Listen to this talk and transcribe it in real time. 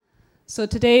So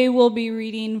today we'll be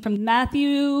reading from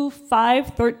Matthew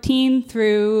 5:13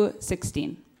 through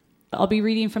 16. I'll be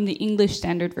reading from the English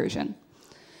Standard Version.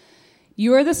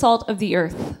 You are the salt of the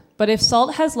earth, but if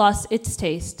salt has lost its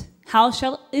taste, how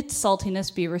shall its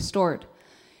saltiness be restored?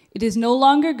 It is no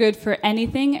longer good for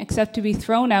anything except to be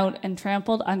thrown out and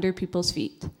trampled under people's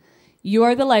feet. You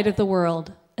are the light of the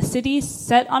world. A city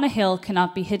set on a hill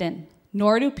cannot be hidden,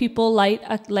 nor do people light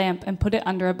a lamp and put it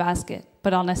under a basket,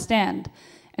 but on a stand,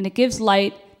 and it gives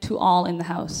light to all in the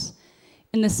house.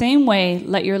 In the same way,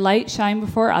 let your light shine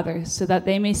before others, so that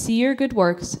they may see your good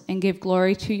works and give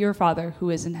glory to your Father who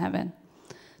is in heaven.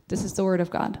 This is the word of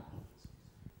God.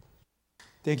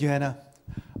 Thank you, Hannah.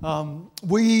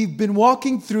 We've been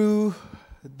walking through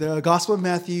the Gospel of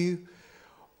Matthew,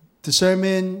 the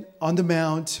Sermon on the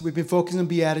Mount. We've been focusing on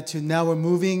Beatitude. Now we're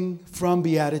moving from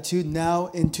Beatitude now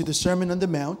into the Sermon on the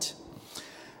Mount.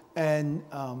 And,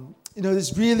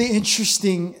 this really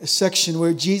interesting section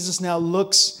where Jesus now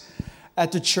looks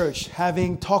at the church,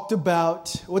 having talked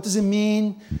about what does it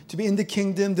mean to be in the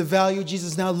kingdom, the value.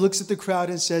 Jesus now looks at the crowd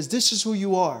and says, this is who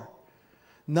you are.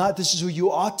 Not this is who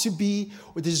you ought to be,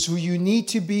 or this is who you need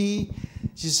to be.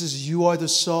 Jesus says, you are the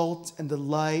salt and the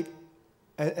light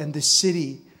and the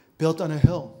city built on a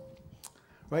hill.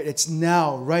 Right? It's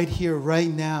now, right here, right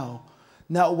now.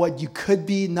 Not what you could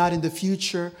be, not in the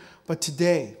future, but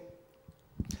today.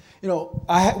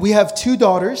 We have two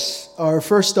daughters. Our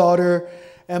first daughter,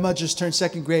 Emma, just turned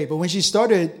second grade. But when she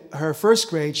started her first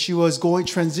grade, she was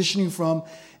transitioning from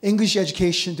English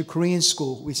education to Korean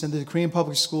school. We sent her to Korean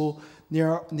public school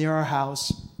near our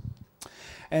house.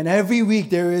 And every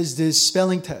week there is this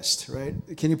spelling test, right?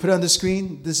 Can you put it on the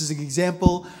screen? This is an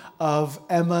example of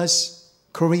Emma's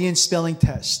Korean spelling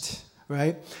test,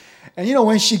 right? And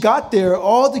when she got there,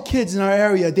 all the kids in our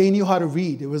area, they knew how to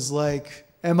read. It was like,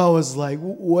 Emma was like,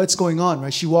 what's going on,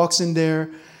 right? She walks in there,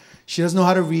 she doesn't know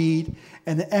how to read.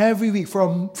 And every week,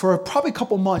 for probably a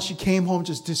couple months, she came home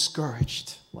just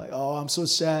discouraged. Like, oh, I'm so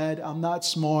sad, I'm not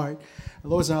smart.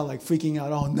 And Lois and I are like freaking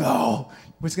out. Oh no,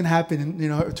 what's going to happen?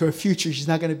 To her future, she's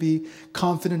not going to be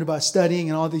confident about studying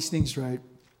and all these things, right?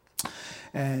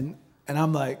 And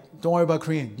I'm like, don't worry about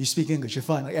Korean. You speak English, you're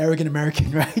fine. Like arrogant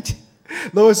American, right?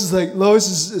 Lois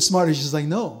is smarter. She's like,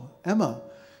 no, Emma,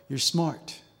 you're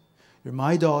smart. You're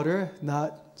my daughter,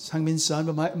 not Sangmin's son,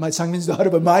 but my Sangmin's daughter,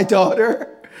 but my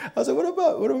daughter. I was like, what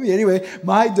about me? Anyway,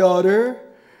 my daughter,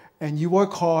 and you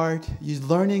work hard, you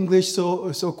learn English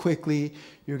so quickly,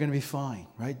 you're going to be fine,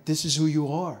 right? This is who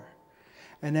you are.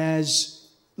 And as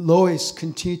Lois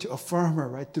continued to affirm her,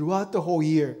 right, throughout the whole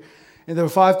year, and there were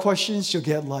 5 questions, she'll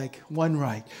get like 1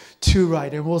 right, 2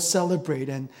 right, and we'll celebrate.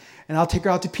 And I'll take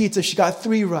her out to pizza. She got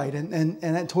 3 right.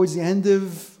 And towards the end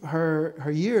of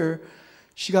her year,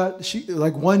 she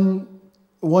like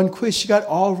one quiz, she got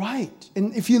all right.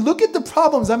 And if you look at the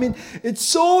problems, it's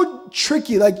so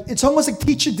tricky. Like it's almost like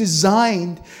teacher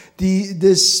designed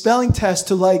this spelling test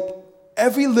to like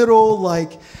every little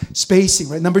like spacing,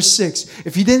 right? Number 6,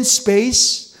 if you didn't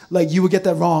space, like you would get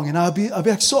that wrong, and I'll be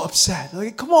like so upset.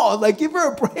 Like, come on, like give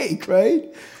her a break,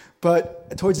 right?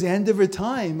 But towards the end of her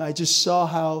time, I just saw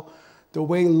how the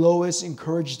way Lois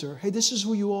encouraged her. Hey, this is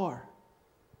who you are,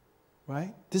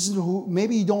 right? This is who.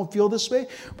 Maybe you don't feel this way,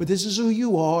 but this is who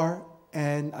you are.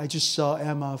 And I just saw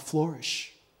Emma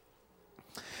flourish.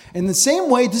 In the same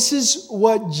way, this is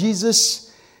what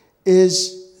Jesus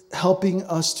is helping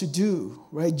us to do,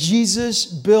 right? Jesus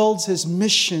builds his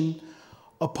mission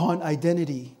upon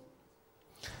identity.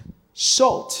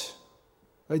 Salt,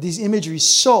 right? These imageries,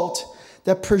 salt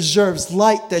that preserves,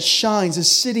 light that shines, a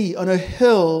city on a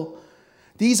hill.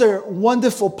 These are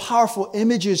wonderful, powerful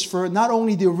images for not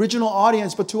only the original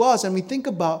audience, but to us. And we think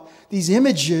about these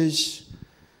images,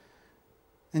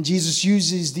 and Jesus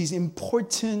uses these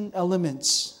important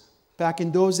elements back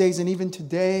in those days and even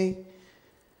today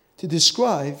to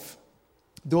describe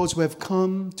those who have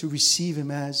come to receive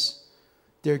him as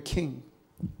their king.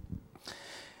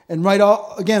 And right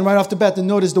off the bat, the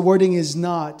notice the wording is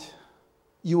not,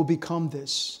 you will become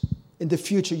this. In the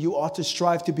future, you ought to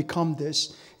strive to become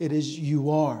this. It is, you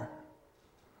are.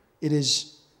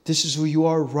 This is who you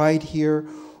are right here,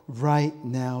 right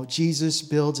now. Jesus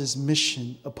builds his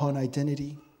mission upon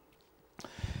identity.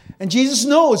 And Jesus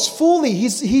knows fully,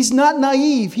 he's not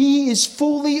naive. He is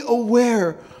fully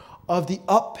aware of the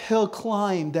uphill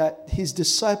climb that his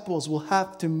disciples will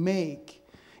have to make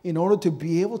in order to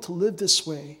be able to live this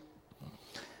way.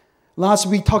 Last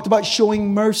week we talked about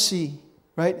showing mercy,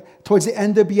 right? Towards the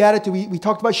end of Beatitude, we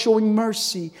talked about showing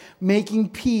mercy, making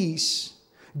peace,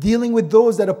 dealing with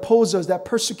those that oppose us, that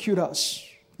persecute us.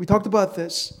 We talked about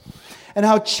this. And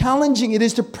how challenging it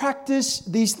is to practice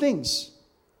these things.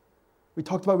 We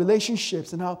talked about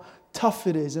relationships and how tough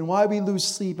it is and why we lose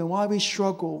sleep and why we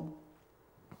struggle.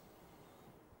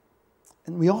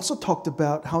 And we also talked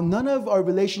about how none of our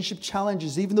relationship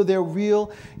challenges, even though they're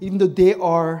real, even though they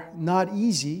are not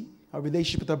easy, our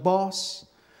relationship with our boss,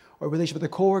 our relationship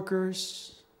with our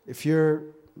coworkers, if you're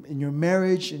in your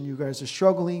marriage and you guys are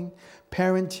struggling,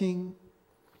 parenting,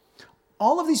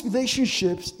 all of these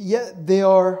relationships, yet they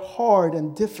are hard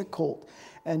and difficult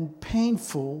and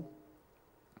painful.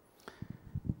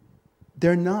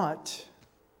 They're not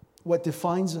what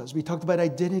defines us. We talked about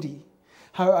identity.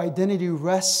 How our identity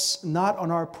rests not on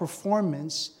our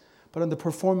performance, but on the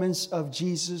performance of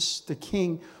Jesus, the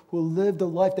King, who lived a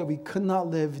life that we could not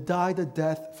live, died a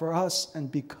death for us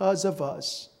and because of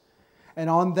us. And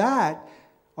on that,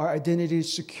 our identity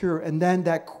is secure. And then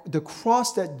the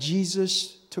cross that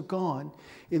Jesus took on,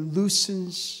 it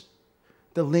loosens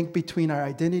the link between our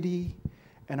identity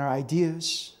and our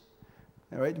ideas.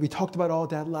 All right? We talked about all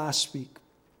that last week.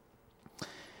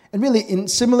 And really, in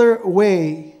similar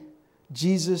way,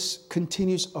 Jesus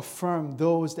continues to affirm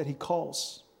those that he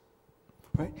calls.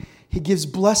 Right? He gives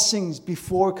blessings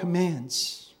before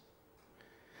commands.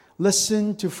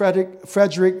 Listen to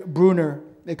Frederick Bruner,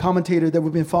 a commentator that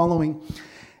we've been following.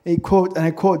 A quote, and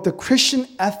I quote, "The Christian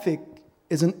ethic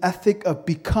is an ethic of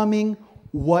becoming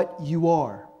what you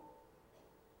are."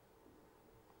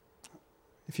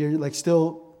 If you're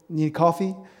still need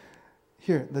coffee,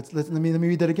 here, let me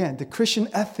read that again. The Christian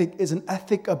ethic is an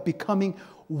ethic of becoming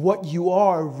what you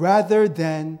are, rather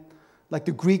than like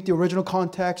the Greek, the original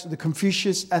context, the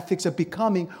Confucius ethics of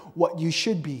becoming what you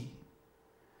should be.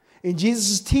 In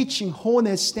Jesus' teaching,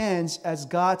 wholeness stands as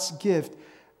God's gift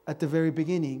at the very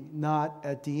beginning, not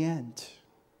at the end.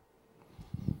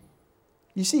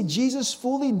 You see, Jesus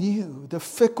fully knew the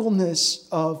fickleness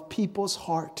of people's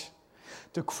heart.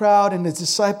 The crowd and his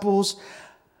disciples,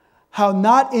 how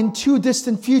not in too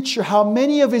distant future, how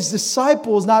many of his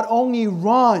disciples not only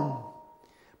run,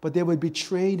 but they would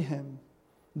betray him,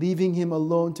 leaving him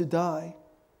alone to die.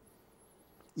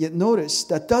 Yet notice,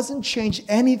 that doesn't change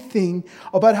anything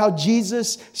about how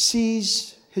Jesus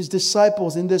sees his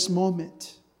disciples in this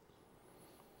moment.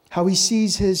 How he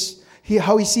sees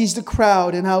the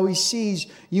crowd and how he sees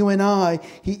you and I.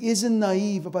 He isn't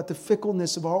naive about the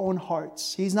fickleness of our own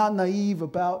hearts. He's not naive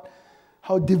about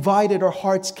how divided our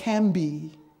hearts can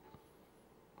be.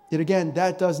 Yet again,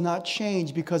 that does not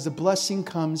change because the blessing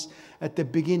comes at the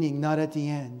beginning, not at the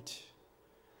end.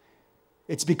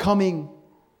 It's becoming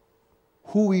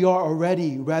who we are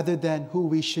already rather than who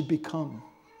we should become.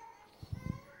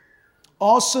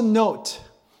 Also note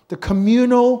the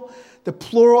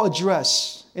plural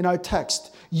address in our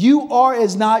text. You are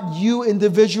is not you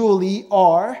individually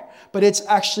are, but it's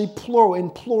actually plural, in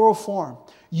plural form.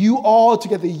 You all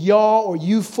together, y'all or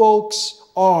you folks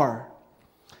are.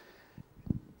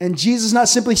 And Jesus not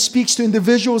simply speaks to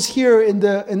individuals here in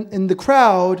the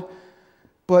crowd,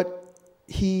 but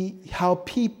how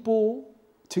people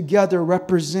together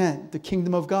represent the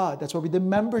kingdom of God. That's why we did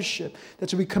membership.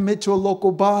 That's why we commit to a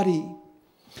local body.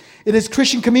 It is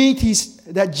Christian communities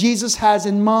that Jesus has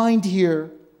in mind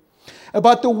here,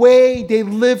 about the way they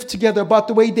live together, about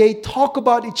the way they talk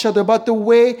about each other, about the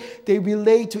way they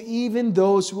relate to even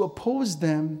those who oppose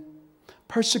them,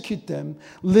 persecute them,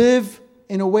 live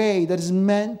in a way that is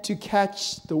meant to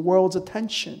catch the world's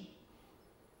attention.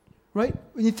 Right?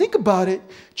 When you think about it,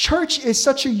 church is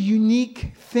such a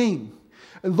unique thing.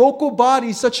 A local body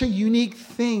is such a unique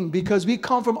thing because we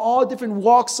come from all different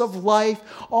walks of life,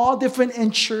 all different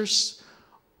interests,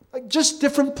 just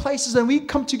different places, and we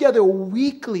come together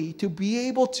weekly to be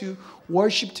able to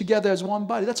worship together as one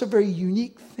body. That's a very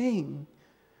unique thing.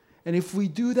 And if we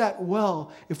do that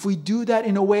well, if we do that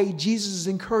in a way Jesus has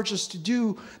encouraged us to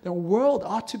do, the world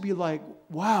ought to be like,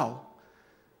 wow,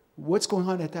 what's going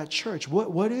on at that church?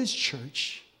 What is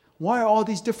church? Why are all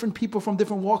these different people from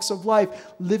different walks of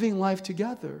life living life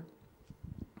together?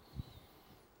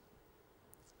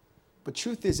 But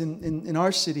truth is, in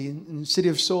our city, in the city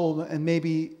of Seoul and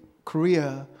maybe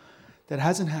Korea, that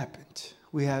hasn't happened.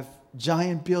 We have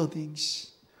giant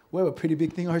buildings. We have a pretty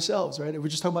big thing ourselves, right? We're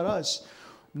just talking about us.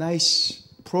 Nice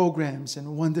programs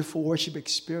and wonderful worship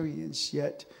experience.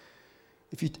 Yet,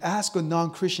 if you ask a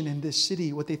non-Christian in this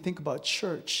city what they think about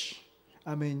church,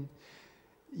 I mean,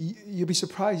 you'll be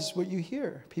surprised what you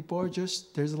hear. People are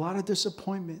there's a lot of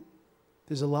disappointment.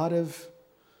 There's a lot of,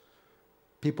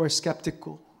 people are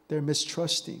skeptical. They're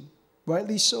mistrusting.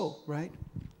 Rightly so, right?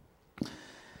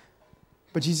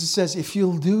 But Jesus says, if you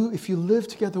live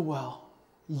together well,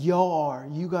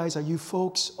 you guys are, you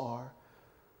folks are,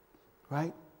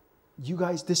 right? you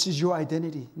guys, this is your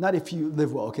identity. Not if you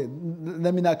live well. Okay,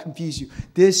 let me not confuse you.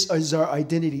 This is our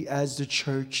identity as the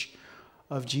church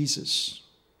of Jesus.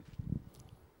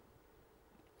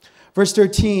 Verse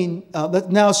 13,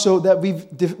 now so that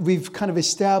we've kind of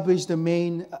established the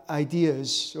main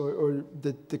ideas or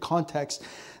the context.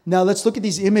 Now let's look at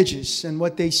these images and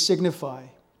what they signify.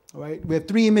 All right, we have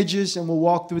 3 images and we'll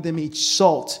walk through them each.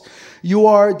 Salt. You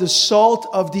are the salt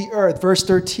of the earth. Verse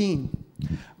 13.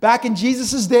 Back in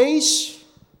Jesus' days,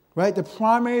 right, the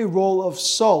primary role of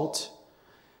salt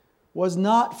was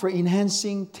not for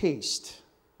enhancing taste,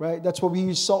 right? That's what we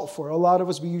use salt for. A lot of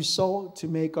us, we use salt to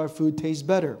make our food taste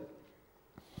better.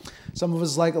 Some of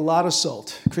us like a lot of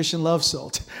salt. Christian loves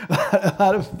salt. A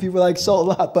lot of people like salt a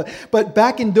lot. But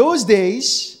back in those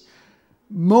days,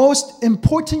 most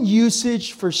important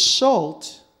usage for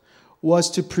salt was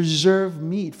to preserve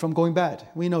meat from going bad.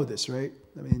 We know this, right?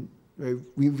 I mean,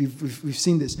 we've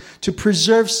seen this. To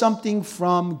preserve something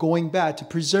from going bad, to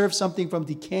preserve something from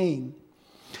decaying.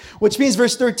 Which means,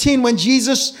 verse 13,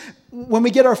 when we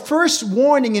get our first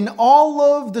warning in all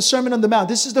of the Sermon on the Mount,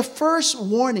 this is the first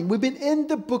warning. We've been in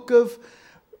the book of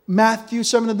Matthew,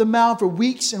 Sermon on the Mount, for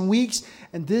weeks and weeks,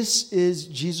 and this is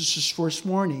Jesus' first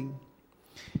warning.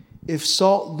 If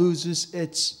salt loses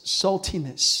its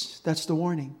saltiness, that's the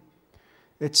warning.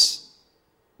 It's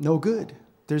no good.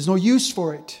 There's no use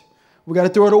for it. We got to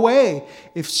throw it away.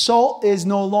 If salt is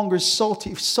no longer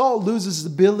salty, if salt loses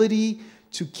its ability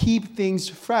to keep things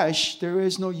fresh, there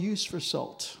is no use for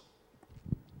salt.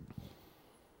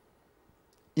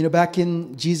 You know, back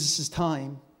in Jesus'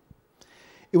 time,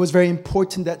 it was very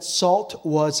important that salt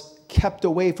was kept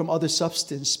away from other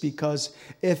substance, because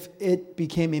if it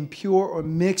became impure or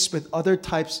mixed with other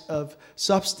types of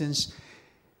substance,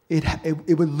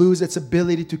 it would lose its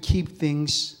ability to keep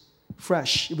things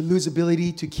fresh. It would lose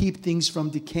ability to keep things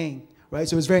from decaying, right?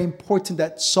 So it was very important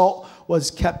that salt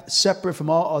was kept separate from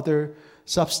all other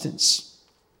substance.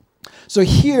 So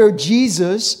here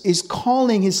Jesus is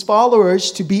calling his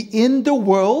followers to be in the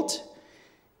world,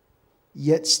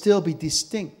 yet still be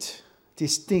distinct,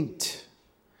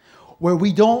 where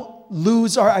we don't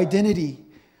lose our identity.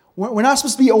 We're not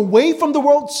supposed to be away from the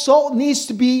world. Salt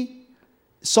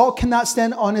cannot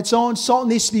stand on its own. Salt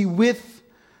needs to be with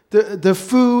the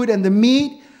food and the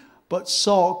meat, but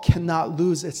salt cannot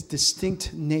lose its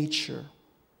distinct nature.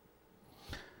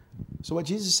 So what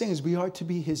Jesus is saying is we are to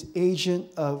be his agent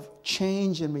of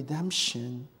change and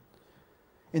redemption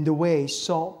in the way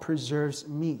salt preserves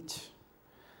meat.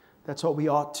 That's what we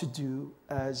ought to do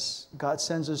as God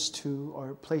sends us to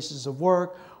our places of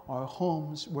work, our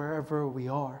homes, wherever we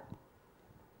are.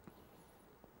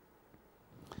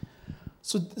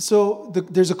 So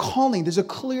there's a calling, there's a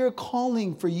clear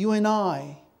calling for you and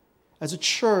I as a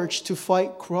church to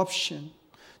fight corruption,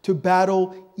 to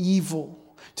battle evil,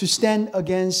 to stand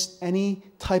against any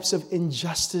types of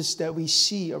injustice that we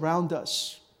see around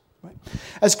us. Right?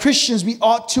 As Christians, we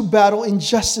ought to battle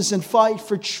injustice and fight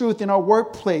for truth in our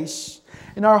workplace,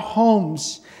 in our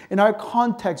homes, in our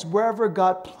context, wherever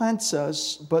God plants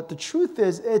us. But the truth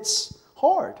is, it's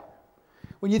hard.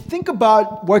 When you think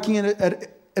about working in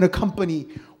a company,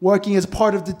 working as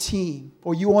part of the team,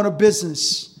 or you own a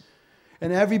business,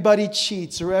 and everybody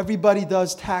cheats, or everybody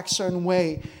does tax a certain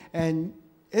way, and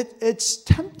it's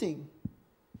tempting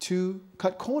to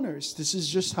cut corners. This is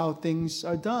just how things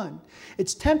are done.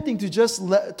 It's tempting to just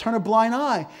turn a blind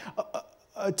eye.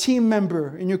 A team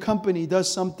member in your company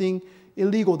does something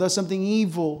illegal, does something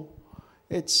evil.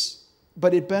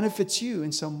 But it benefits you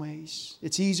in some ways.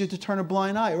 It's easier to turn a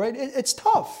blind eye, right? It's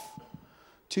tough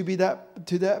to be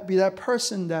that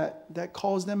person that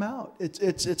calls them out.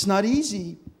 It's not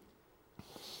easy.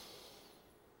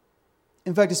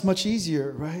 In fact, it's much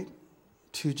easier, right,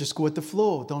 to just go with the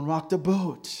flow. Don't rock the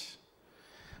boat.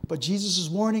 But Jesus'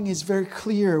 warning is very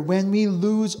clear. When we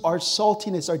lose our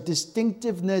saltiness, our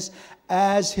distinctiveness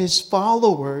as his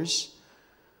followers,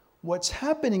 what's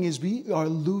happening is we are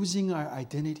losing our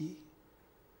identity.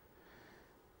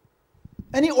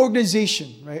 Any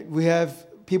organization, right? We have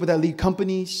people that lead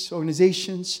companies,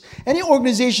 organizations. Any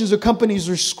organizations or companies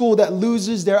or school that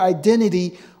loses their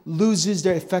identity loses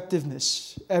their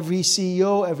effectiveness. Every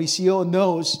CEO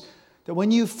knows that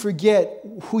when you forget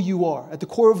who you are, at the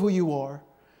core of who you are,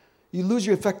 you lose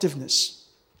your effectiveness.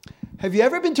 Have you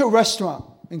ever been to a restaurant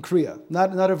in Korea?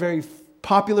 Not a very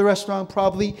popular restaurant,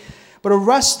 probably, but a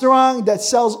restaurant that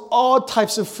sells all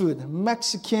types of food.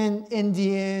 Mexican,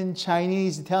 Indian,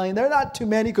 Chinese, Italian. There are not too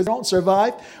many because they don't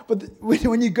survive. But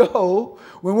when you go,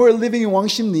 when we were living in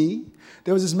Wangsimli,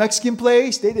 there was this Mexican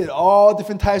place. They did all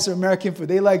different types of American food.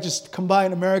 They just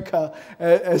combined America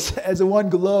as a one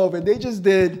globe. And they just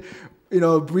did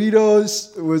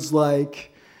burritos was like,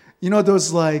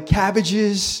 those like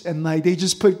cabbages and like they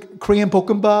just put Korean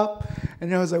bokkeumbap.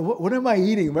 And I was like, what am I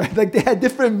eating, right? Like they had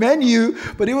different menu,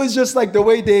 but it was just like the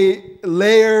way they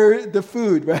layer the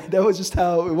food, right? That was just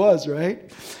how it was,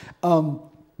 right?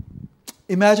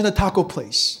 Imagine a taco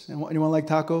place. Anyone like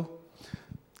taco?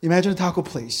 Imagine a taco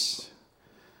place.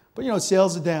 But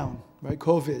sales are down, right?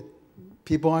 COVID.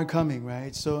 People aren't coming,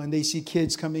 right? And they see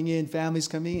kids coming in, families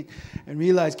coming in, and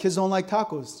realize kids don't like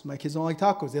tacos. My kids don't like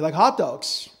tacos. They like hot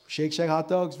dogs. Shake Shack hot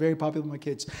dogs, very popular with my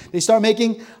kids. They start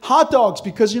making hot dogs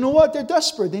because you know what? They're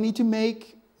desperate. They need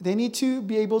to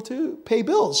be able to pay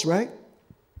bills, right?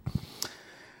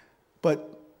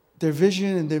 But their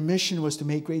vision and their mission was to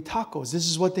make great tacos. This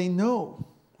is what they know,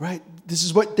 right? This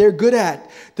is what they're good at.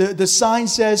 The sign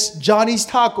says Johnny's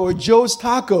Taco or Joe's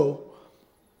Taco.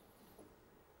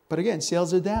 But again,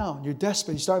 sales are down. You're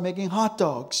desperate. You start making hot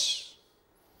dogs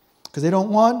because kids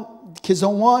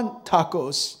don't want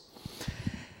tacos.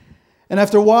 And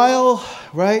after a while,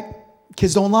 right,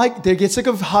 kids they get sick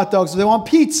of hot dogs, so they want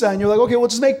pizza. And you're like, okay, we'll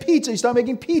just make pizza. You start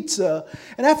making pizza.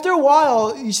 And after a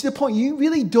while, you see the point, you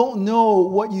really don't know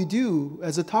what you do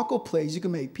as a taco place. You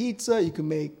can make pizza, you can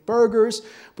make burgers,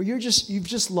 but you've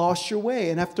just lost your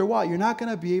way. And after a while, you're not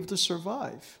going to be able to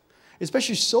survive.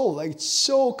 Especially Seoul, like it's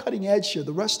so cutting edge here.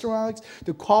 The restaurants,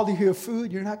 the quality of your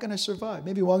food, you're not going to survive.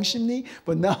 Maybe Wangsimni,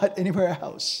 but not anywhere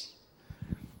else.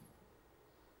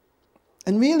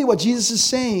 And really what Jesus is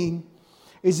saying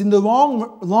is in the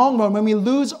long run, when we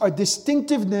lose our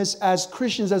distinctiveness as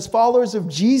Christians, as followers of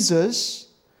Jesus,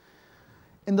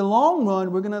 in the long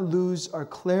run, we're going to lose our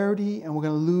clarity and we're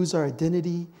going to lose our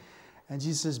identity. And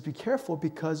Jesus says, be careful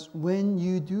because when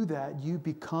you do that, you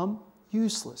become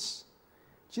useless.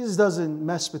 Jesus doesn't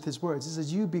mess with his words. He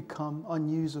says, you become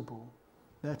unusable.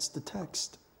 That's the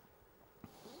text.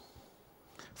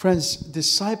 Friends,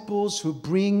 disciples who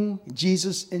bring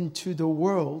Jesus into the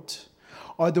world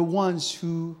are the ones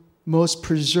who most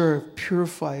preserve,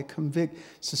 purify, convict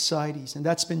societies. And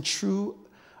that's been true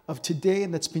of today,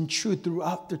 and that's been true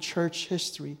throughout the church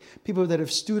history. People that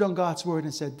have stood on God's word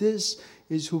and said, this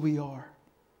is who we are.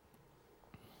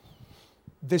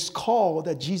 This call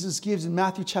that Jesus gives in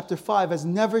Matthew chapter 5 has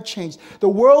never changed. The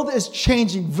world is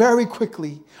changing very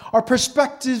quickly. Our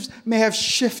perspectives may have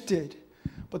shifted,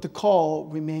 but the call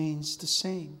remains the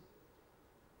same.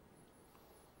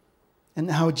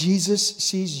 And how Jesus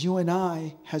sees you and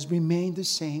I has remained the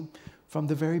same from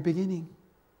the very beginning.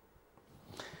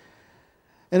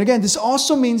 And again, this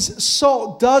also means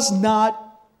salt does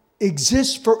not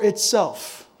exist for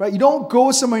itself. Right? You don't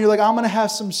go somewhere and you're like, I'm going to have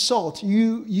some salt.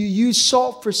 You use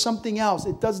salt for something else.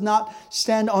 It does not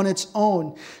stand on its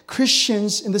own.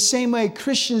 Christians, in the same way,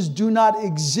 Christians do not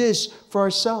exist for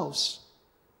ourselves.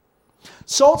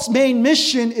 Salt's main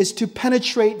mission is to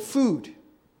penetrate food.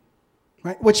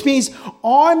 Right? Which means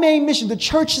our main mission, the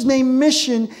church's main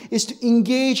mission, is to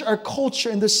engage our culture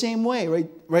in the same way.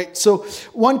 Right? So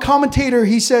one commentator,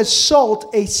 he says, salt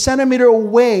a centimeter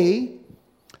away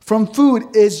from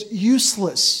food is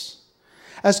useless.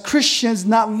 As Christians,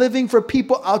 not living for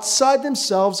people outside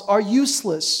themselves are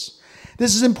useless.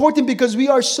 This is important because we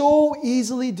are so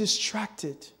easily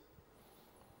distracted.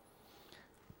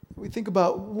 We think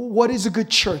about what is a good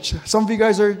church. Some of you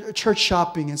guys are church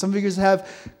shopping, and some of you guys have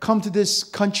come to this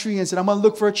country and said, I'm going to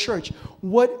look for a church.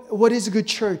 What is a good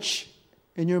church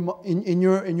in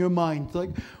your mind?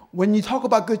 Like when you talk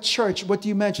about good church, what do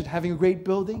you mention? Having a great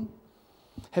building?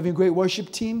 Having a great worship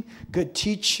team, good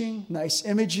teaching, nice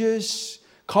images,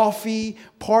 coffee,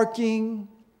 parking,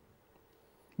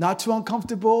 not too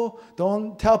uncomfortable.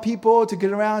 Don't tell people to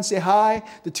get around and say hi,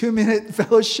 the 2-minute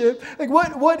fellowship. Like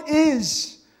what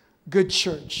is good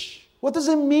church? What does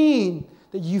it mean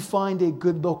that you find a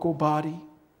good local body?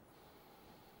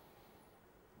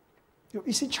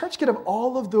 You see, church can have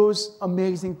all of those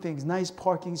amazing things. Nice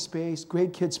parking space,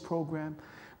 great kids program,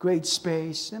 great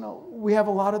space. We have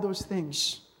a lot of those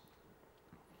things.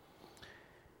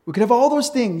 We can have all those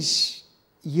things,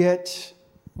 yet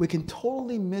we can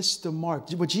totally miss the mark.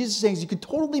 What Jesus is saying is you can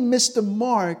totally miss the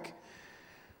mark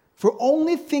if we're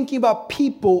only thinking about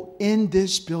people in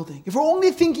this building. If we're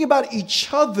only thinking about each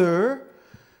other,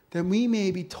 then we may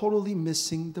be totally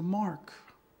missing the mark.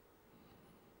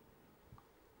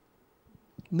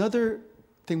 Another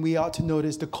thing we ought to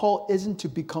notice, the call isn't to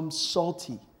become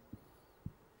salty.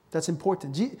 That's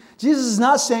important. Jesus is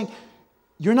not saying,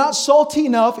 you're not salty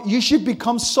enough, you should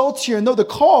become saltier. No, the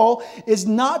call is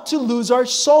not to lose our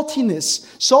saltiness.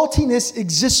 Saltiness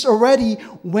exists already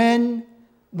when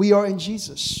we are in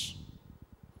Jesus.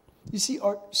 You see,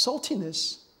 our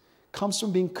saltiness comes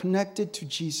from being connected to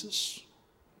Jesus.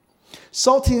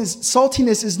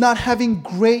 Saltiness is not having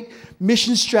great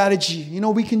mission strategy.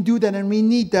 We can do that and we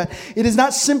need that. It is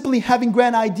not simply having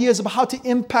grand ideas about how to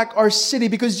impact our city,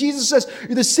 because Jesus says,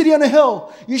 you're the city on a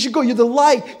hill. You should go. You're the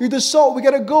light. You're the salt. We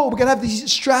got to go. We got to have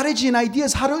these strategy and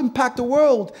ideas how to impact the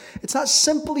world. It's not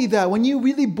simply that. When you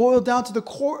really boil down to the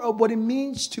core of what it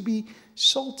means to be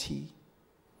salty,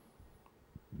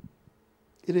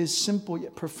 it is simple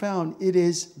yet profound. It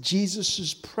is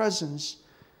Jesus' presence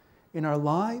in our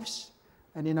lives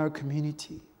and in our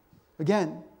community.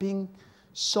 Again, being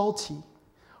salty.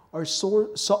 Our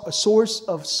source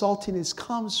of saltiness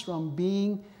comes from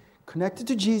being connected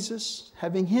to Jesus,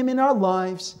 having Him in our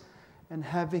lives, and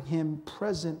having Him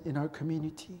present in our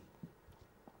community.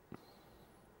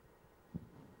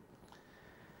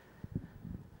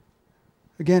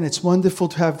 Again, it's wonderful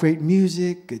to have great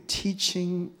music, good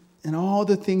teaching, and all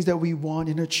the things that we want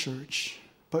in a church.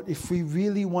 But if we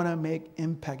really want to make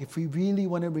impact, if we really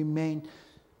want to remain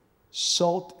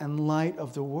salt and light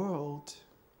of the world,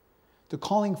 the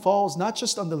calling falls not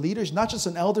just on the leaders, not just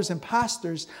on elders and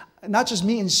pastors, not just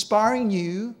me inspiring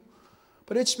you,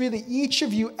 but it's really each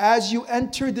of you as you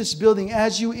enter this building,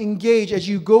 as you engage, as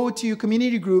you go to your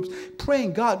community groups,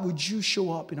 praying, God, would you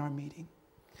show up in our meeting?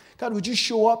 God, would you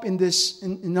show up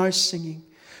in our singing?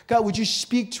 God, would you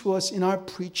speak to us in our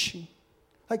preaching?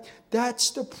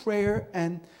 That's the prayer,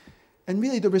 and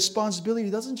really the responsibility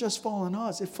doesn't just fall on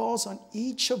us. It falls on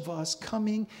each of us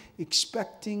coming,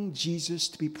 expecting Jesus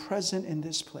to be present in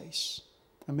this place.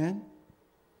 Amen?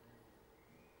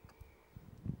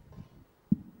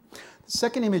 The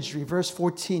second imagery, verse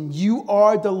 14. You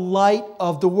are the light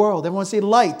of the world. Everyone say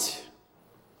light.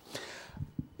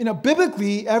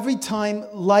 Biblically, every time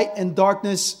light and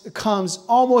darkness comes,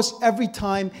 almost every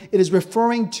time it is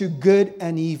referring to good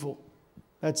and evil.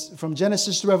 That's from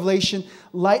Genesis to Revelation,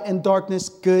 light and darkness,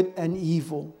 good and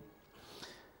evil.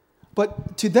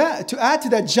 But to add to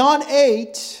that, John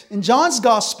 8, in John's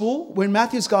gospel, or in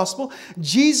Matthew's gospel,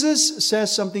 Jesus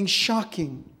says something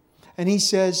shocking. And he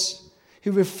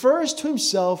refers to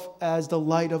himself as the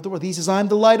light of the world. He says, I'm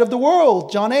the light of the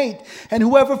world, John 8. And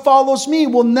whoever follows me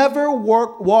will never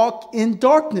walk in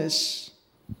darkness.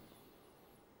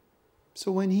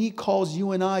 So when he calls you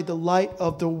and I the light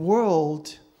of the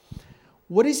world,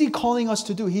 what is he calling us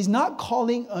to do? He's not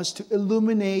calling us to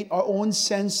illuminate our own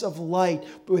sense of light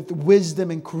with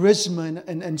wisdom and charisma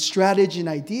and strategy and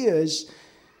ideas.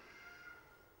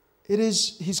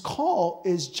 His call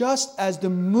is just as the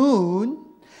moon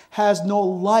has no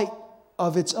light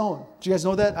of its own. Do you guys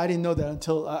know that? I didn't know that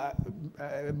until I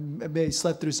maybe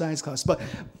slept through science class. But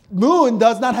moon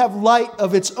does not have light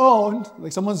of its own.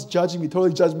 Like someone's judging me,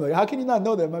 totally judging me. Like, how can you not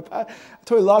know that? I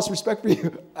totally lost respect for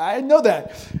you. I didn't know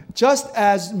that. Just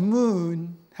as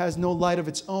moon has no light of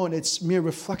its own, it's mere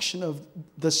reflection of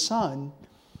the sun.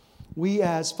 We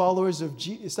as followers of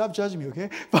Jesus, stop judging me, okay?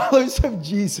 Followers of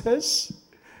Jesus,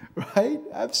 right?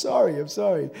 I'm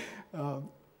sorry.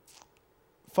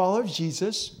 Follower of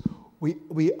Jesus,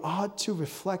 we ought to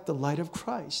reflect the light of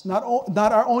Christ. Not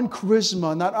our own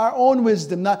charisma, not our own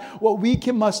wisdom, not what we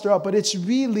can muster up, but it's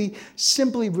really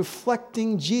simply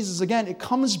reflecting Jesus. Again, it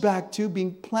comes back to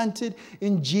being planted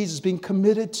in Jesus, being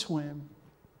committed to Him.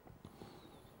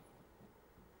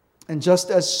 And just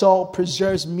as salt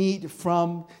preserves meat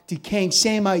from decaying,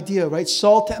 same idea, right?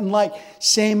 Salt and light,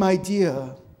 same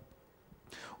idea.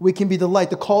 We can be the light.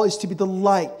 The call is to be the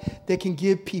light that can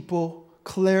give people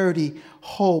clarity,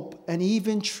 hope, and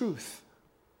even truth.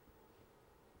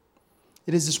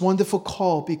 It is this wonderful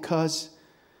call because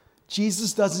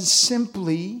Jesus doesn't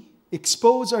simply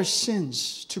expose our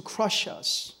sins to crush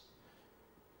us.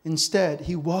 Instead,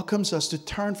 He welcomes us to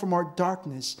turn from our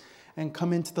darkness and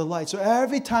come into the light. So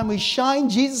every time we shine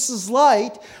Jesus'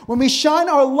 light, when we shine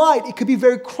our light, it could be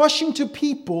very crushing to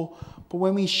people. But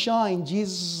when we shine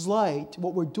Jesus' light,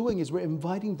 what we're doing is we're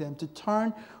inviting them to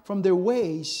turn from their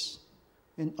ways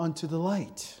and unto the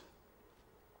light.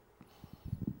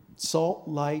 Salt,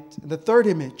 light. And the third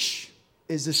image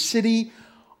is the city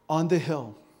on the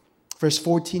hill. Verse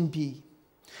 14b.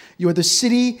 You are the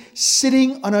city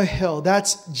sitting on a hill.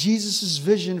 That's Jesus'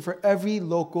 vision for every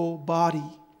local body.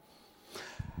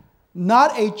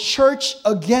 Not a church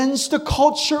against the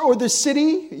culture or the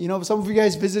city. Some of you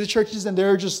guys visited churches and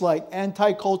they're just like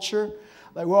anti-culture.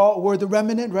 Like we're the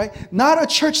remnant, right? Not a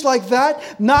church like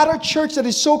that. Not a church that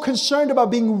is so concerned about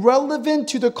being relevant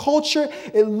to the culture.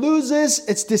 It loses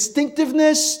its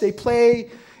distinctiveness. They play,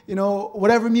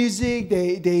 whatever music.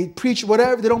 They preach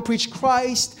whatever. They don't preach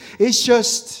Christ. It's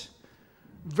just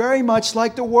very much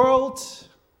like the world,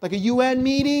 like a UN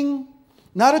meeting.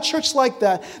 Not a church like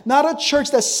that. Not a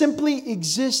church that simply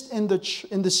exists in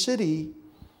the city.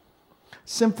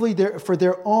 simply for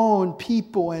their own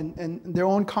people and their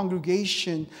own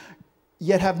congregation,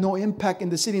 yet have no impact in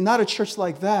the city. Not a church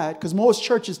like that, because most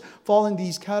churches fall in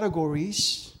these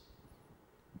categories.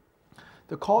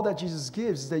 The call that Jesus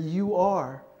gives is that you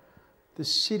are the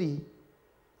city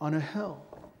on a hill.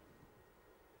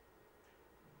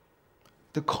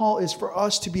 The call is for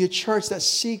us to be a church that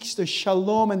seeks the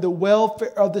shalom and the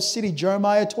welfare of the city.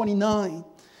 Jeremiah 29.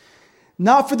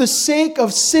 Not for the sake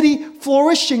of city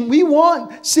flourishing. We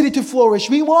want city to flourish.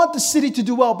 We want the city to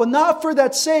do well. But not for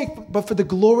that sake, but for the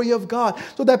glory of God.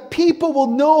 So that people will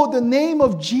know the name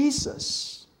of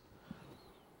Jesus.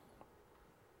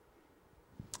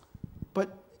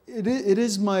 But it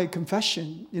is my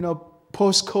confession,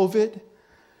 post-COVID,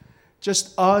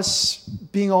 just us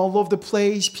being all over the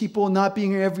place, people not being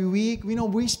here every week.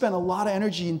 We spent a lot of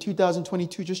energy in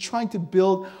 2022 just trying to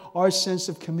build our sense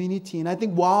of community. And I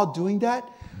think while doing that,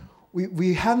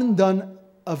 we haven't done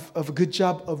a good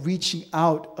job of reaching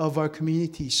out of our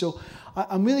community. So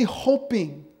I'm really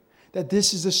hoping that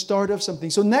this is the start of something.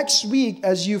 So next week,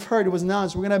 as you've heard, it was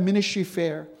announced, we're going to have ministry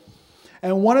fair.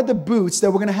 And one of the booths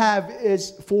that we're going to have is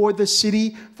for the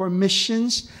city, for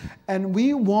missions. And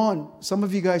we want some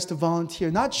of you guys to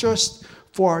volunteer, not just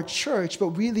for our church, but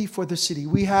really for the city.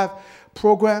 We have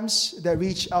programs that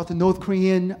reach out to North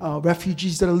Korean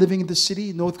refugees that are living in the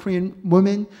city, North Korean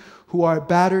women who are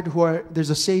battered, there's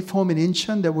a safe home in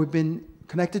Incheon that we've been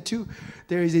connected to.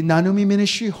 There is a Nanumi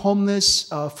ministry, homeless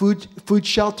food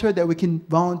shelter that we can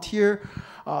volunteer.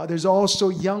 There's also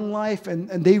Young Life, and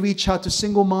they reach out to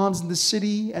single moms in the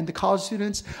city and the college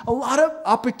students. A lot of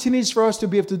opportunities for us to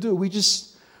be able to do. We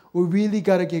really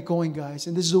got to get going, guys.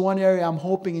 And this is the one area I'm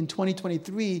hoping in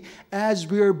 2023, as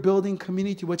we're building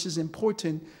community, which is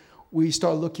important, we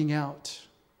start looking out,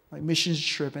 like missions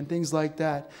trip and things like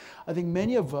that. I think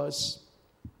many of us,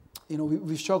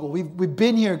 we've struggled. We've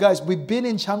been here, guys. We've been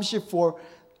in Jamship for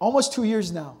almost 2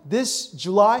 years now. This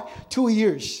July, 2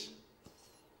 years.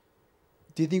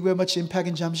 Do you think we have much impact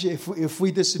in Jamship? If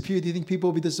we disappear, do you think people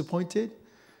will be disappointed?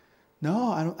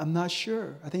 No, I'm not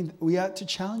sure. I think we have to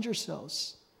challenge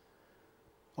ourselves.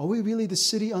 Are we really the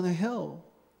city on a hill?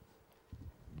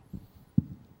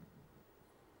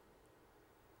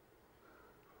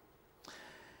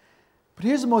 But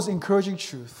here's the most encouraging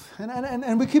truth. And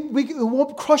it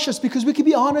won't crush us because we can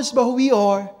be honest about who we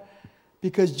are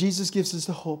because Jesus gives us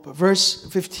the hope. Verse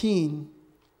 15.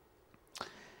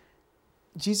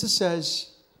 Jesus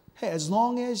says, hey, as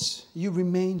long as you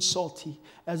remain salty,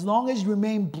 as long as you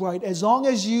remain bright, as long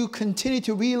as you continue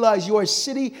to realize you are a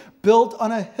city built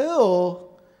on a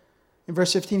hill, in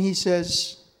verse 15 he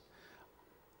says,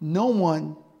 no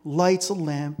one lights a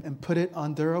lamp and put it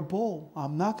under a bowl.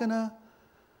 I'm not going to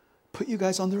put you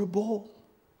guys under a bowl.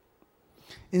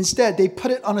 Instead, they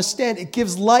put it on a stand. It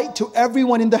gives light to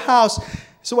everyone in the house.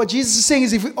 So what Jesus is saying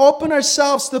is if we open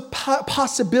ourselves to the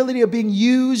possibility of being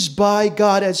used by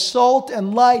God as salt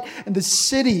and light in the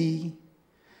city,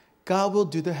 God will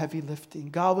do the heavy lifting.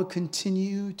 God will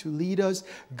continue to lead us,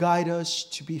 guide us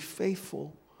to be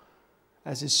faithful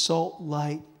as His salt,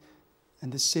 light,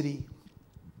 and the city.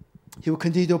 He will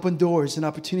continue to open doors and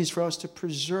opportunities for us to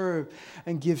preserve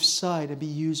and give sight and be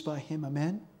used by Him.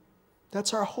 Amen?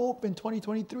 That's our hope in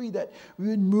 2023, that we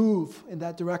would move in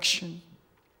that direction.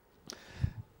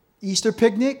 Easter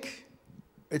picnic,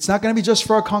 it's not going to be just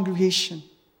for our congregation.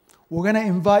 We're going to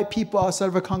invite people outside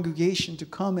of our congregation to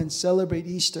come and celebrate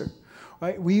Easter.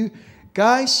 Right?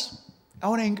 Guys, I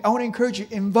want to encourage you,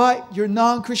 invite your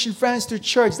non-Christian friends to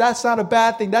church. That's not a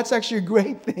bad thing. That's actually a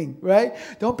great thing, right?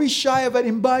 Don't be shy about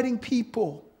inviting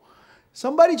people.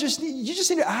 You just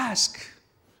need to ask,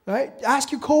 right?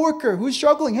 Ask your coworker who's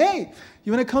struggling. Hey,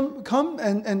 you want to come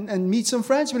and meet some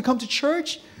friends? You want to come to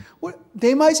church?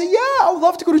 They might say, yeah, I would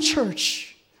love to go to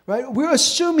church, right? We're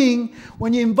assuming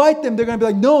when you invite them, they're going to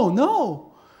be like,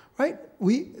 no, right?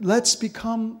 Let's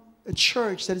become a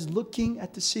church that is looking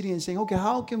at the city and saying, okay,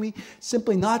 how can we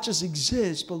simply not just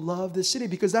exist, but love the city?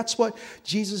 Because that's what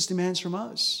Jesus demands from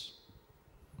us.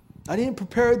 I didn't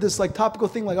prepare this topical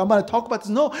thing, I'm going to talk about this.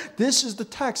 No, this is the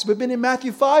text. We've been in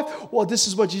Matthew 5. Well, this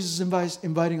is what Jesus is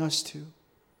inviting us to.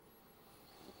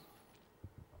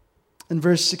 In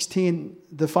verse 16,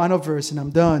 the final verse, and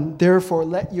I'm done. Therefore,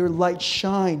 let your light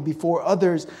shine before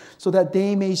others so that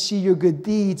they may see your good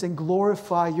deeds and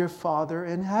glorify your Father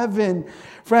in heaven.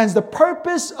 Friends, the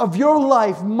purpose of your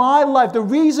life, my life, the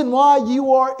reason why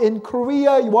you are in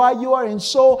Korea, why you are in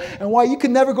Seoul, and why you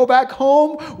can never go back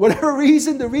home, whatever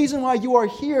reason, the reason why you are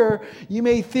here, you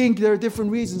may think there are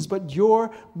different reasons, but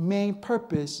your main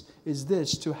purpose is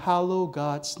this: to hallow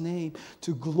God's name,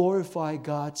 to glorify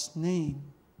God's name.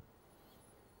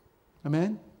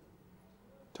 Amen?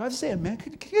 Do I have to say amen?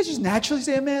 Can you guys just naturally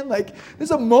say amen? Like,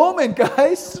 there's a moment,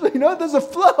 guys. There's a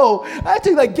flow. I have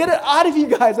to get it out of you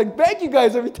guys. Beg you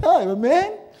guys every time.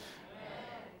 Amen?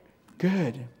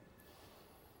 Good.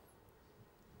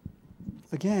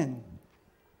 Again,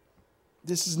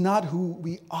 this is not who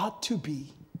we ought to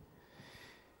be.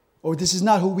 Or this is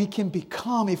not who we can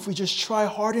become if we just try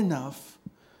hard enough.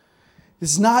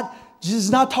 This is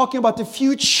not talking about the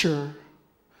future.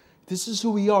 This is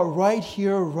who we are right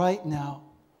here, right now.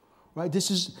 Right?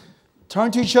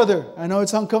 Turn to each other. I know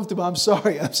it's uncomfortable. I'm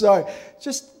sorry.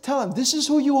 Just tell them, this is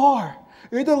who you are.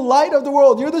 You're the light of the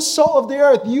world. You're the salt of the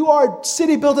earth. You are a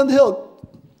city built on the hill.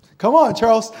 Come on,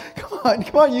 Charles. Come on,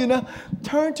 Yuna.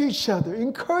 Turn to each other.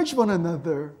 Encourage one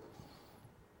another.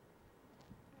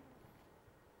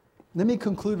 Let me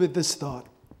conclude with this thought.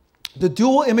 The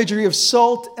dual imagery of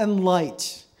salt and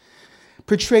light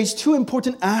portrays two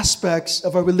important aspects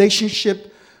of our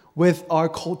relationship with our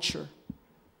culture.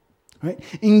 Right?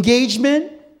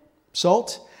 Engagement,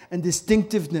 salt, and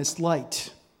distinctiveness,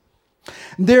 light.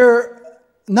 They're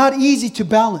not easy to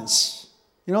balance.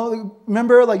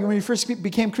 Remember, when you first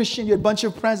became Christian, you had a bunch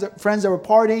of friends that were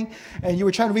partying, and you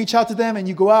were trying to reach out to them, and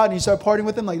you go out and you start partying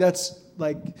with them. That's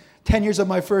 10 years of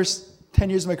my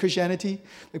Christianity,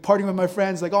 partying with my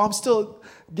friends. I'm still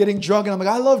getting drunk, and I'm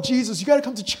I love Jesus. You got to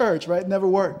come to church, right? It never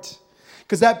worked.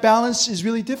 Because that balance is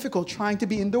really difficult, trying to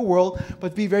be in the world,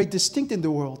 but be very distinct in the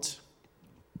world.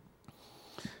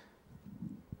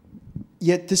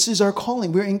 Yet this is our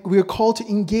calling. We're called to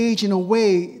engage in a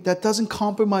way that doesn't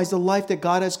compromise the life that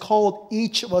God has called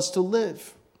each of us to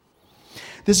live.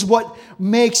 This is what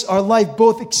makes our life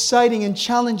both exciting and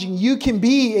challenging. You can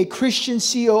be a Christian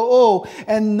COO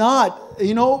and not,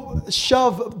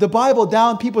 shove the Bible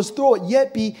down people's throat,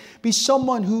 yet be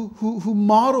someone who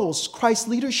models Christ's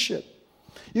leadership.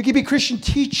 You can be a Christian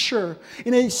teacher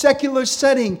in a secular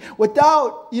setting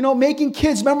without, making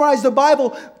kids memorize the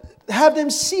Bible. Have them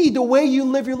see the way you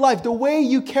live your life, the way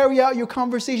you carry out your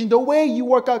conversation, the way you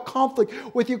work out conflict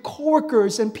with your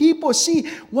coworkers, and people see,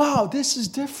 wow, this is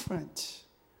different.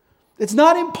 It's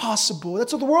not impossible.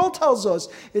 That's what the world tells us.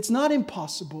 It's not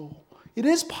impossible. It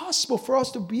is possible for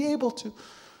us to be able to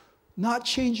not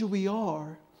change who we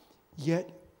are, yet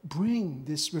bring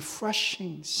this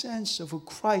refreshing sense of who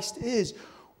Christ is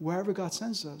wherever God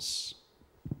sends us.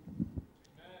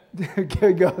 There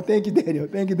you go. Thank you,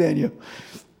 Daniel.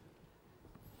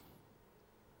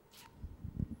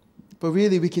 But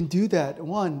really, we can do that,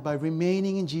 one, by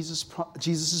remaining in Jesus'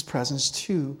 presence,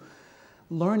 two,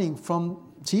 learning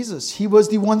from Jesus. He was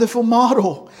the wonderful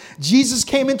model. Jesus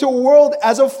came into a world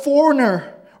as a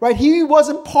foreigner, right? He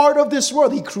wasn't part of this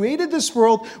world. He created this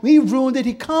world. We ruined it.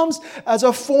 He comes as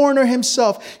a foreigner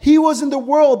himself. He was in the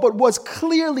world, but was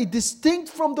clearly distinct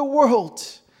from the world.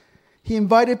 He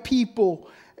invited people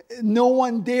no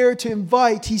one dared to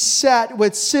invite. He sat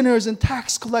with sinners and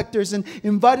tax collectors and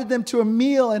invited them to a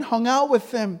meal and hung out with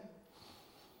them.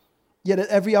 Yet at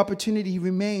every opportunity, he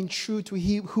remained true to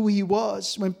who he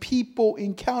was. When people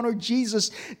encountered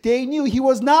Jesus, they knew he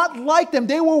was not like them.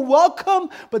 They were welcome,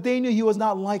 but they knew he was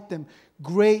not like them.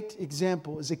 Great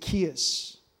example is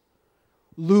Zacchaeus.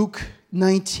 Luke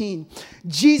 19.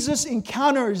 Jesus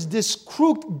encounters this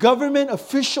crooked government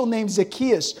official named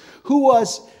Zacchaeus, who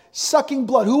was sucking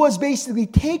blood, who was basically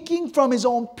taking from his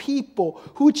own people,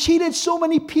 who cheated so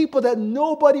many people that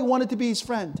nobody wanted to be his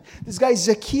friend. This guy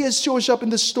Zacchaeus shows up in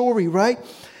the story, right?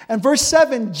 And verse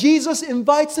 7, Jesus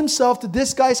invites himself to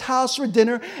this guy's house for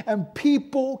dinner, and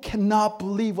people cannot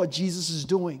believe what Jesus is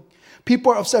doing.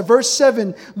 People are upset. Verse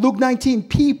 7, Luke 19,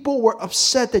 people were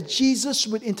upset that Jesus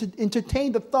would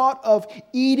entertain the thought of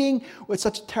eating with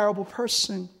such a terrible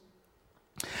person.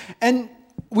 And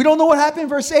we don't know what happened in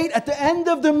verse 8. At the end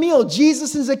of the meal,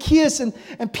 Jesus and Zacchaeus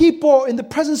and people, in the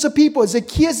presence of people,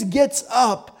 Zacchaeus gets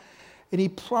up and he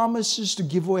promises to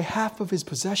give away half of his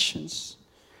possessions.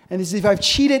 And he says, if I've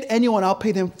cheated anyone, I'll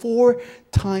pay them 4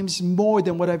 times more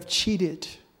than what I've cheated.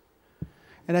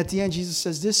 And at the end, Jesus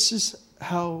says, this is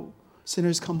how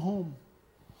sinners come home,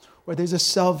 where there's a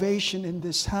salvation in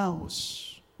this house.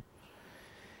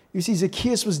 You see,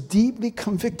 Zacchaeus was deeply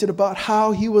convicted about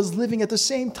how he was living. At the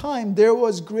same time, there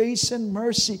was grace and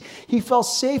mercy. He felt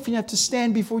safe enough to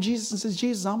stand before Jesus and say,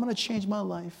 Jesus, I'm going to change my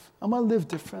life. I'm going to live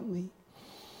differently.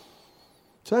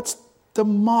 So that's the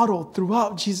model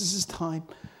throughout Jesus' time.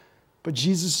 But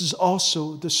Jesus is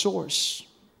also the source.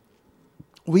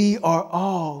 We are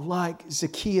all like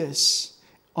Zacchaeus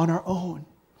on our own.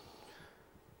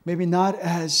 Maybe not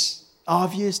as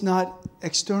obvious, not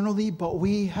externally, but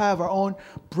we have our own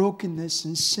brokenness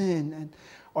and sin and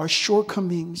our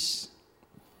shortcomings.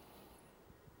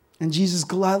 And Jesus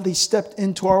gladly stepped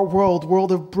into our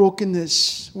world of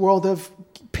brokenness, world of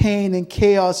pain and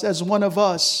chaos as one of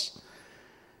us.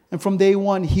 And from day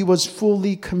one, he was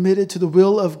fully committed to the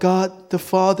will of God the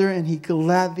Father, and he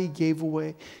gladly gave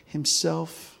away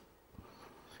himself.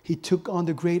 He took on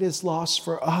the greatest loss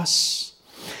for us.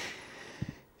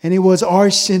 And it was our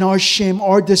sin, our shame,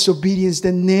 our disobedience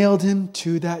that nailed him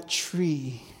to that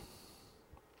tree.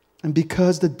 And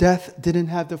because the death didn't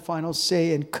have the final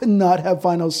say and could not have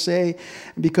final say,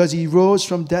 and because he rose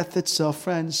from death itself,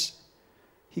 friends,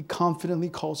 he confidently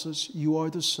calls us, you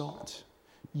are the salt,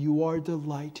 you are the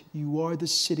light, you are the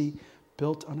city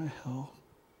built on a hill.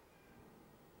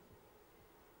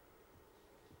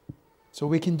 So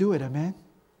we can do it, amen?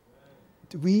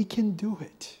 We can do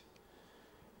it.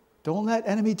 Don't let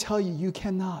enemy tell you you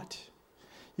cannot.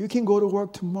 You can go to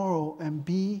work tomorrow and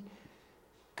be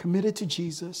committed to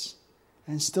Jesus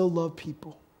and still love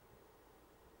people.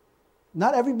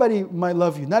 Not everybody might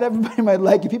love you. Not everybody might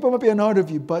like you. People might be annoyed of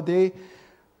you, but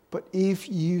if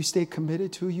you stay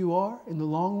committed to who you are in the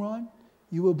long run,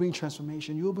 you will bring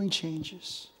transformation. You will bring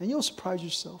changes. And you'll surprise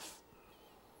yourself.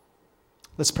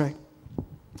 Let's pray.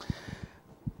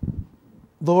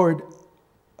 Lord,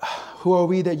 who are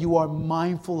we that you are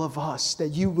mindful of us, that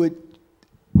you would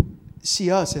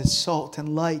see us as salt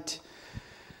and light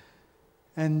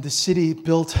and the city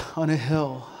built on a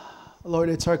hill. Lord,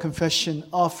 it's our confession.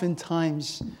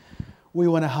 Oftentimes we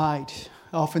want to hide.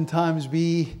 Oftentimes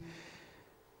we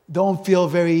don't feel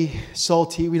very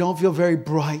salty. We don't feel very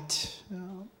bright.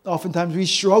 Oftentimes we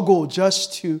struggle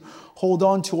just to hold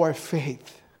on to our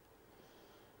faith.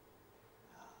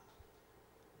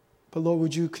 But Lord,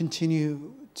 would you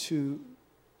continue to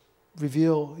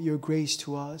reveal your grace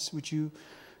to us? Would you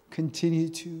continue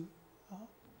to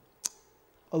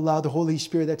allow the Holy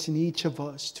Spirit that's in each of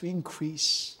us to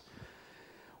increase?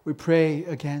 We pray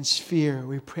against fear.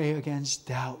 We pray against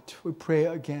doubt. We pray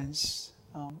against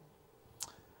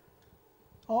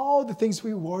all the things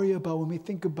we worry about when we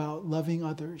think about loving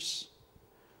others.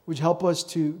 Would you help us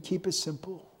to keep it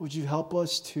simple? Would you help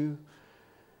us to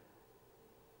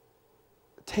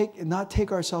not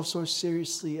take ourselves so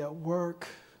seriously at work,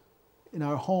 in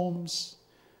our homes,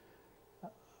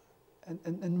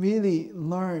 and really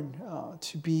learn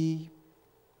to be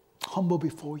humble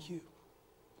before you.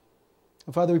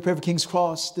 And Father, we pray for King's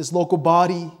Cross, this local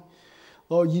body.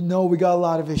 Lord, you know we got a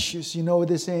lot of issues. You know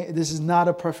this is not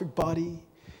a perfect body.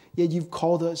 Yet you've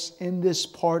called us in this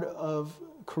part of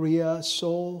Korea,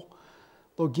 Seoul.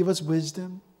 Lord, give us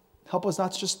wisdom. Help us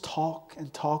not just talk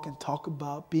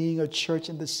about being a church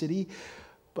in the city,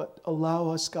 but allow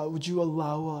us, God, would you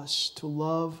allow us to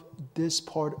love this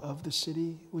part of the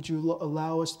city? Would you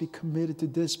allow us to be committed to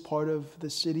this part of the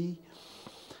city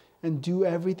and do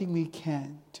everything we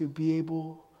can to be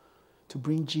able to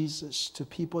bring Jesus to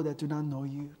people that do not know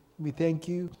you? We thank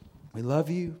you. We love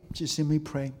you. Just simply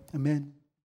pray. Amen.